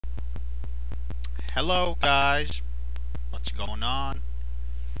Hello guys, what's going on?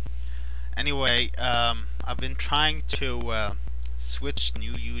 Anyway, I've been trying to switch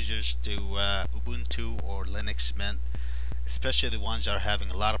new users to Ubuntu or Linux Mint, especially the ones that are having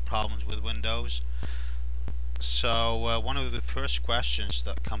a lot of problems with Windows. So one of the first questions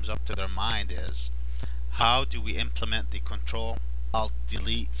that comes up to their mind is, how do we implement the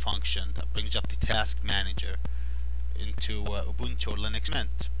Control-Alt-Delete function that brings up the task manager into Ubuntu or Linux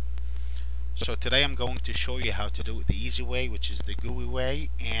Mint? So today I'm going to show you how to do it the easy way, which is the GUI way,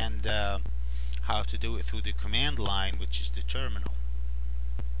 and how to do it through the command line, which is the terminal.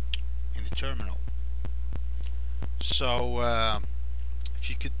 In the terminal. So if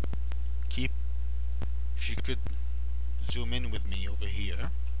you could zoom in with me over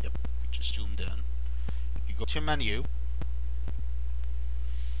here. Yep, we just zoomed in. You go to menu.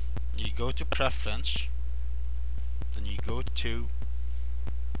 You go to preference. Then you go to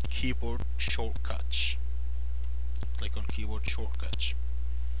keyboard shortcuts. Click on keyboard shortcuts.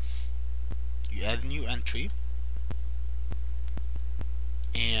 You add a new entry,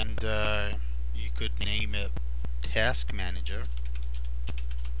 and you could name it Task Manager.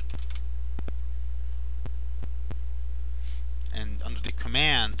 And under the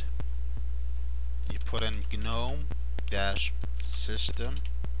command, you put in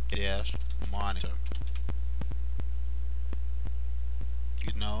GNOME-system-monitor.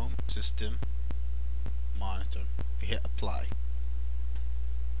 GNOME system monitor. You hit apply.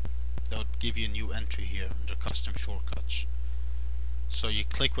 That would give you a new entry here under custom shortcuts. So you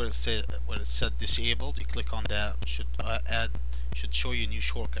click where it said disabled. You click on that. Should show you a new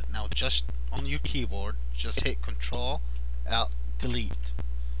shortcut. Now just on your keyboard, just hit Control-Alt-Delete.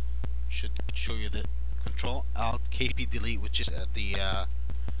 Should show you the Control-Alt-KP-Delete, which is the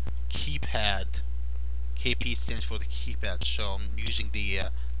keypad. KP stands for the keypad, so I'm using the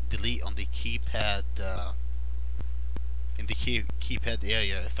delete on the keypad in the keypad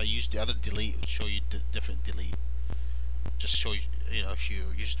area. If I use the other delete, it would show you different delete. Just show you, if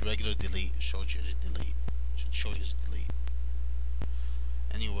you use the regular delete, it shows you as delete. It should show you as delete.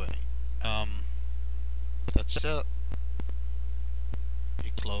 Anyway, that's it.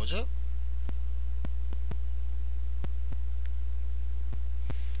 You close it.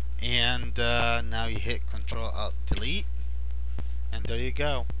 And now you hit Control-Alt-Delete, and there you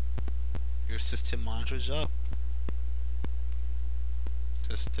go. Your system monitor is up.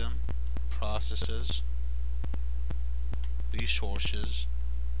 System, processes, resources,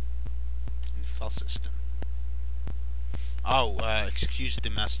 and file system. Oh, excuse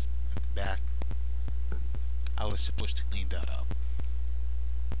the mess back. I was supposed to clean that up,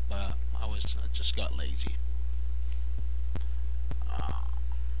 but I just got lazy.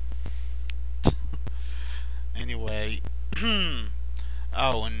 Anyway,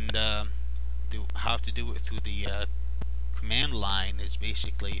 oh, and how to do it through the command line is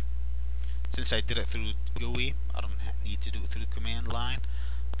basically, since I did it through GUI, I don't need to do it through the command line.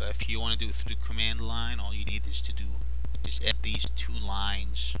 But if you want to do it through the command line, all you need is add these two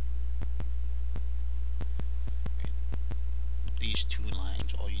lines. These two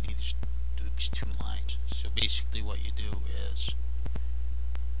lines. All you need is do these two lines. So basically, what you do is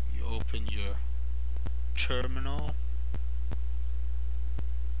you open your terminal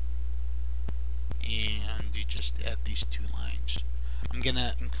and you just add these two lines. I'm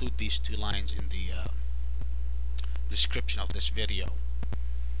gonna include these two lines in the description of this video.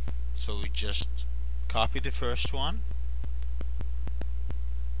 So we just copy the first one,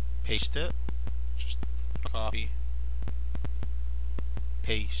 paste it, just copy,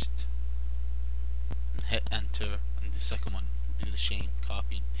 paste, and hit enter, and the second one do the same,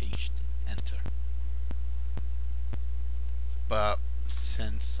 copy and paste and enter. But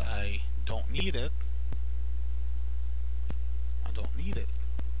since I don't need it,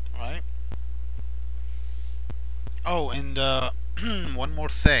 right? Oh, and one more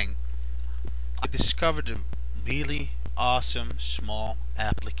thing. I discovered a really awesome small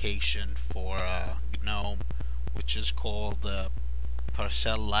application for GNOME, which is called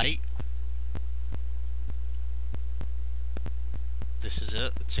Parcel Lite. This is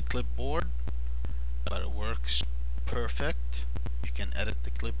it. It's a clipboard, but it works perfect. You can edit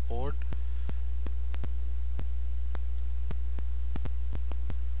the clipboard.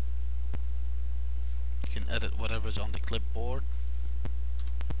 You can edit whatever's on the clipboard.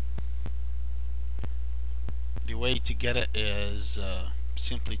 The way to get it is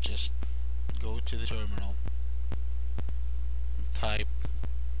simply just go to the terminal and type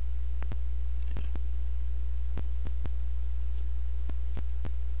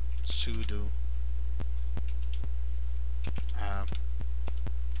sudo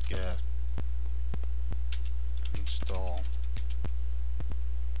get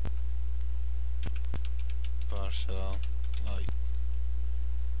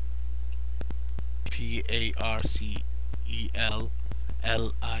Parcellite.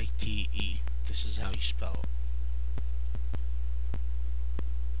 This is how you spell it.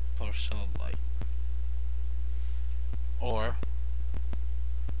 Parcellite. Or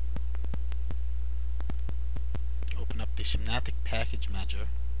open up the Synaptic Package Manager.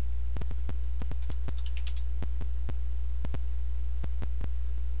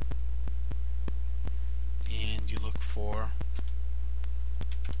 And you look for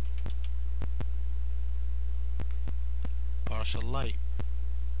Parcellite.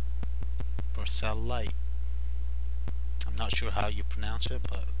 I'm not sure how you pronounce it,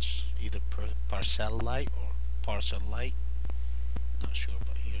 but it's either Parcellite or Parcellite. Not sure,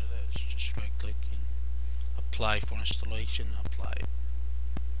 but here it is. Just right click and apply for installation. Apply it.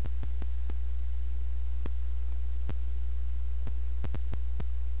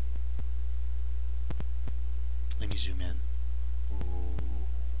 Let me zoom in. Ooh,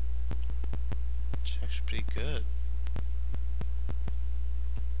 it's actually pretty good.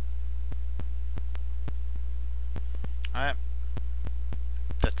 Alright,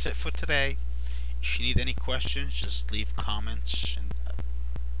 that's it for today. If you need any questions, just leave comments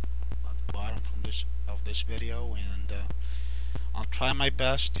at the bottom of this video, and I'll try my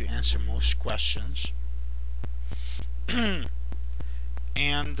best to answer most questions.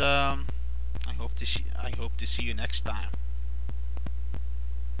 And I hope to see you next time.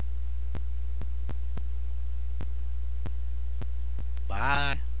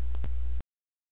 Bye.